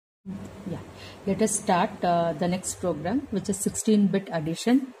Yeah, let us start the next program, which is 16-bit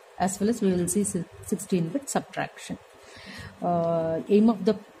addition, as well as we will see 16-bit subtraction. Aim of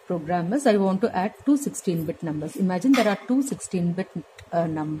the program is I want to add two 16-bit numbers. Imagine there are two 16-bit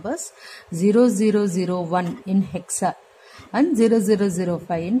numbers, 0001 in hexa and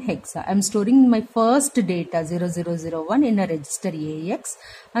 0005 in hexa. I am storing my first data 0001 in a register AX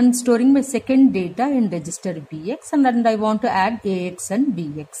and storing my second data in register BX, and then I want to add AX and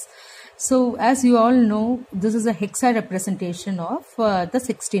BX. So as you all know, this is a hexa representation of the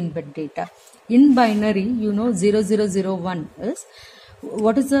 16-bit data. In binary, you know 0001 is,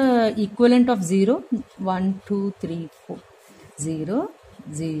 what is the equivalent of 0? 1, 2, 3, 4. 0,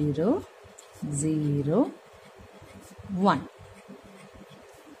 0, 0, 1.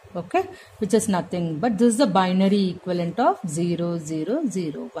 Okay, which is nothing but this is the binary equivalent of 0001.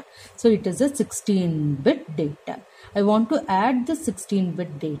 So it is a 16-bit data. I want to add the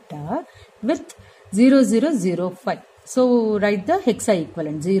 16-bit data with 0005. So write the hexa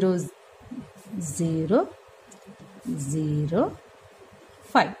equivalent 0, 0, 0,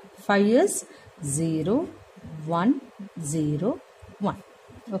 5. 5 is 0, 1, 0, 1.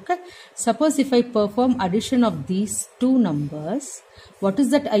 Okay. Suppose if I perform addition of these two numbers, what is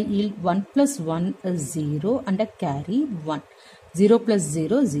that I yield? 1 plus 1 is 0 and I carry 1. 0 plus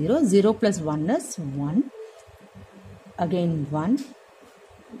 0, 0. 0 plus 1 is 1. Again 1,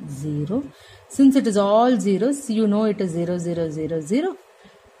 0. Since it is all zeros, you know it is 0, 0, 0, 0,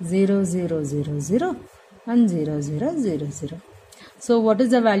 0, 0, 0, 0 and 0, 0, 0, 0. So what is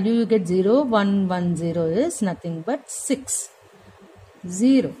the value you get? 0, 1, 1, 0 is nothing but 6.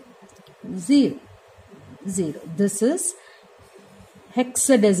 0, 0, 0. This is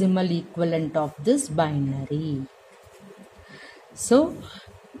hexadecimal equivalent of this binary. So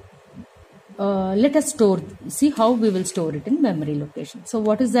let us see how we will store it in memory location. So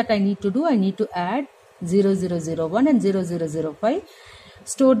what is that I need to do? I need to add 0001 and 0005.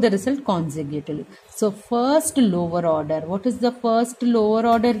 Store the result consecutively. So first lower order. What is the first lower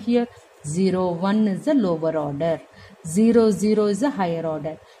order here? 01 is the lower order. 00 is the higher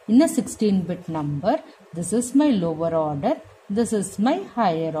order. In a 16-bit number, this is my lower order. This is my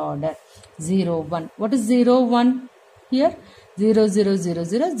higher order. 01. What is 01 here?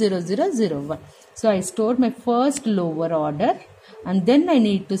 00000001. So I store my first lower order and then I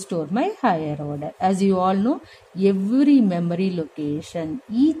need to store my higher order. As you all know, every memory location,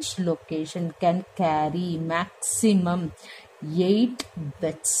 each location can carry maximum 8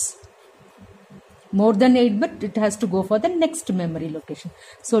 bits. More than 8 bit, it has to go for the next memory location.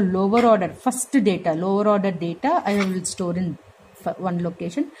 So lower order, first data, lower order data I will store in one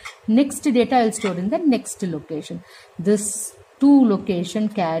location. Next data I will store in the next location. This two location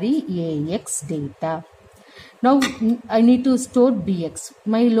carry AX data. Now I need to store BX.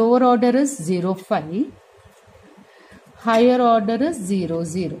 My lower order is 05. Higher order is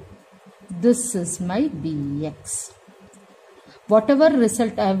 00. This is my BX. Whatever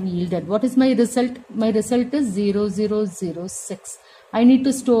result I have yielded, what is my result? My result is 0006. I need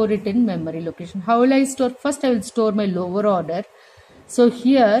to store it in memory location. How will I store? First I will store my lower order. So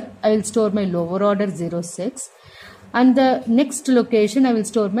here I will store my lower order 06. And the next location I will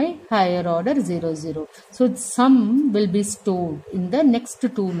store my higher order 00. So sum will be stored in the next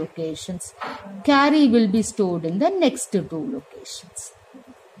two locations. Carry will be stored in the next two locations.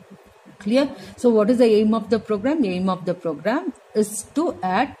 Clear? So what is the aim of the program? The aim of the program is to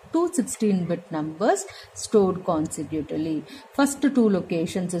add two 16-bit numbers stored consecutively. First two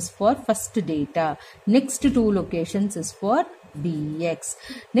locations is for first data. Next two locations is for BX.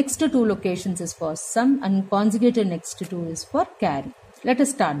 Next two locations is for sum and consecutive next two is for carry. Let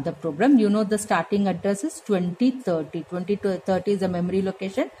us start the program. You know the starting address is 2030. 2030 is a memory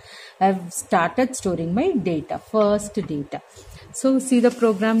location. I have started storing my data, first data. So see the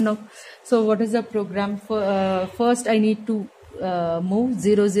program now. So what is the program? For first I need to move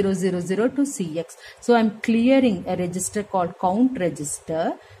 0000 to CX. So I'm clearing a register called count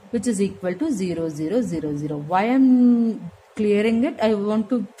register, which is equal to 0000. Why I'm clearing it? I want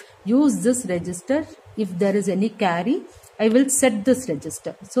to use this register. If there is any carry, I will set this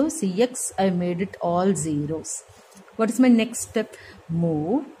register. So CX, I made it all zeros. What is my next step?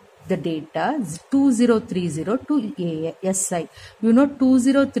 Move the data 2030 to SI. You know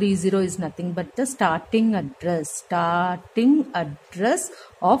 2030 is nothing but the starting address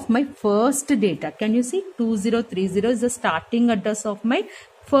of my first data. Can you see? 2030 is the starting address of my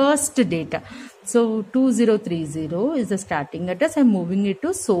first data. So 2030 is the starting address. I'm moving it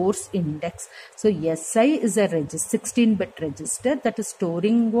to source index. So SI is a 16-bit register that is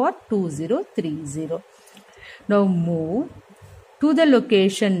storing what? 2030. Now move to the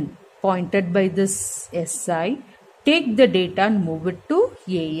location pointed by this SI. Take the data and move it to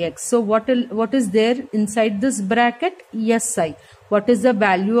AX. So what is there inside this bracket? SI. What is the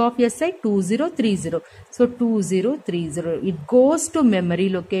value of SI? 2030. So 2030. It goes to memory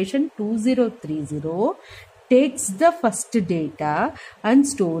location 2030, takes the first data and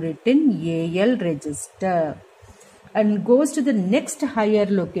store it in AL register, and goes to the next higher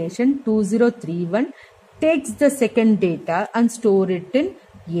location 2031, takes the second data and store it in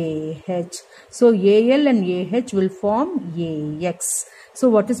AH. So AL and AH will form AX. So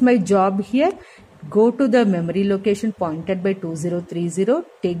what is my job here? Go to the memory location pointed by 2030,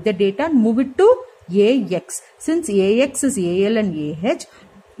 take the data and move it to AX. Since AX is AL and AH,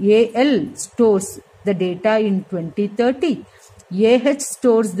 AL stores the data in 2030. AH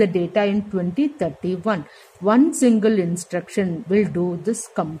stores the data in 2031. One single instruction will do this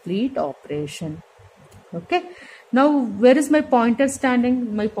complete operation. Okay. Now, where is my pointer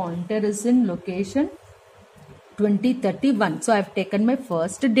standing? My pointer is in location 2031. So, I have taken my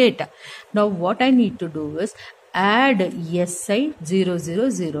first data. Now, what I need to do is add SI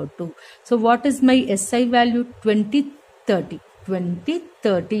 0002. So, what is my SI value? 2030.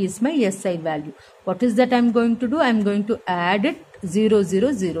 2030 is my SI value. What is that I am going to do? I am going to add it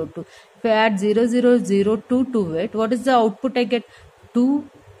 0002. If I add 0002 to it, what is the output I get?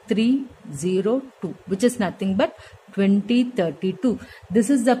 2302, which is nothing but 2032. This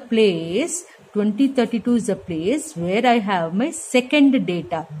is the place, 2032 is the place where I have my second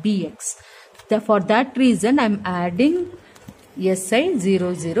data, BX. For that reason, I am adding SI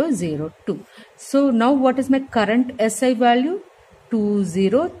 0002. So now what is my current SI value?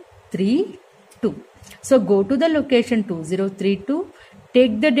 2032. So go to the location 2032,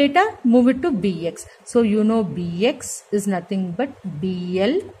 take the data, move it to BX. So you know BX is nothing but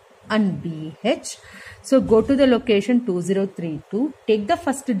BL and BH. So go to the location 2032, take the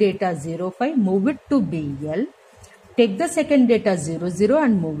first data 05, move it to BL, take the second data 00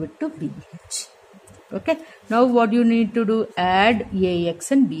 and move it to BH. Okay. Now what you need to do? Add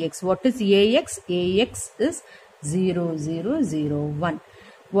AX and BX. What is AX? AX is 0001.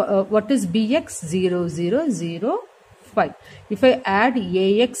 What is BX? 0005. If I add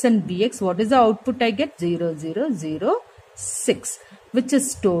AX and BX, what is the output I get? 0006, which is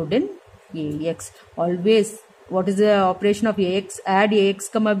stored in AX. Always, what is the operation of AX? Add AX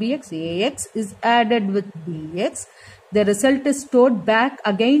comma BX. AX is added with BX. The result is stored back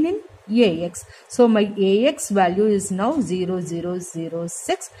again in AX. So my AX value is now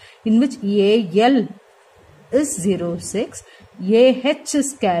 0006, in which AL is 06, AH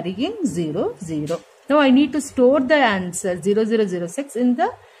is carrying 00. Now I need to store the answer 0006 in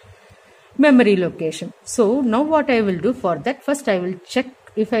the memory location. So now what I will do for that, first I will check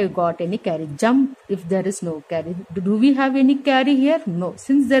if I got any carry. Jump if there is no carry. Do we have any carry here? No.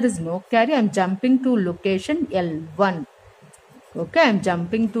 Since there is no carry, I am jumping to location L1. Okay, I am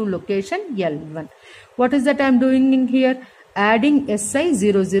jumping to location L1. What is that I am doing in here? Adding SI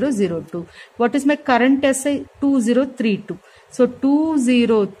 0002. What is my current SI? 2032. So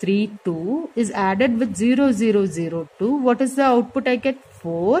 2032 is added with 0002. What is the output I get?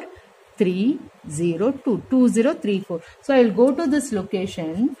 4302. 2034. So I will go to this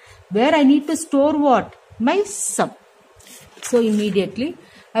location where I need to store what? My sum. So immediately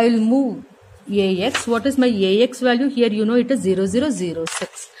I will move AX. What is my AX value? Here you know it is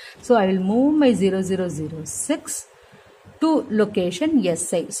 0006. So I will move my 0006 to location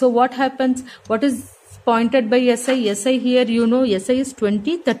SI. So what happens? What is pointed by SI? SI here you know SI is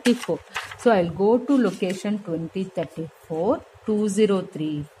 2034. So I will go to location 2034,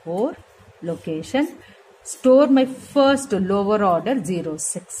 2034 location, store my first lower order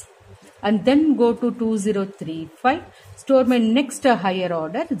 06, and then go to 2035, store my next higher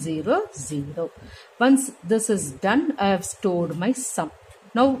order 00. Once this is done, I have stored my sum.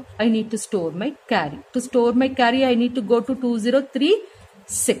 Now I need to store my carry. To store my carry, I need to go to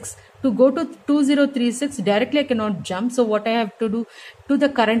 2036. To go to 2036, directly I cannot jump. So what I have to do? To the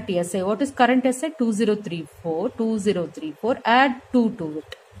current SI. What is current SI? 2034. 2034. Add 2 to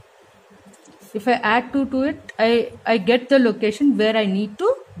it. If I add 2 to it, I get the location where I need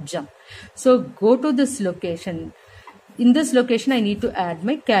to jump. So go to this location. In this location, I need to add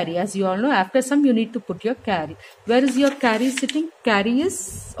my carry. As you all know, after sum, you need to put your carry. Where is your carry sitting? Carry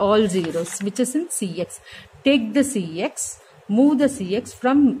is all zeros, which is in CX. Take the CX, move the CX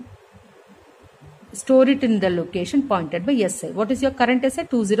from, store it in the location pointed by SI. What is your current SI?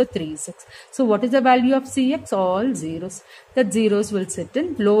 2036. So what is the value of CX? All zeros. That zeros will sit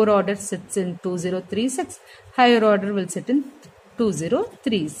in, lower order sits in 2036, higher order will sit in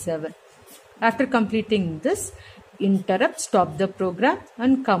 2037. After completing this, interrupt, stop the program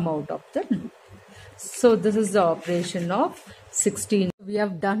and come out of the loop. So this is the operation of 16. We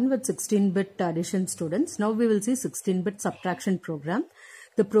have done with 16-bit addition, students. Now we will see 16-bit subtraction program.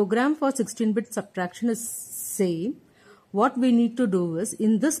 The program for 16-bit subtraction is same. What we need to do is,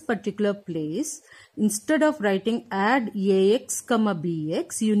 in this particular place, instead of writing add ax comma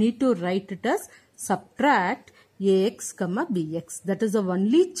bx, you need to write it as subtract ax comma bx. That is the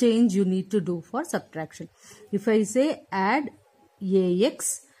only change you need to do for subtraction. If I say add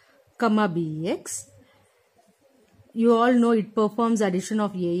ax comma bx, you all know it performs addition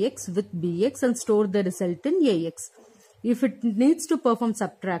of ax with bx and store the result in ax. If it needs to perform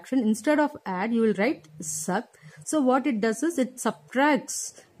subtraction, instead of add, you will write sub. So what it does is it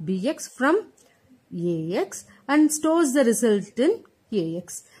subtracts bx from ax and stores the result in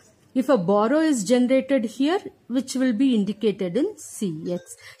ax. If a borrow is generated here, which will be indicated in cx.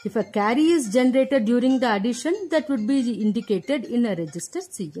 If a carry is generated during the addition, that would be indicated in a register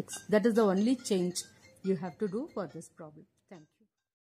cx. That is the only change you have to do for this problem. Thank you.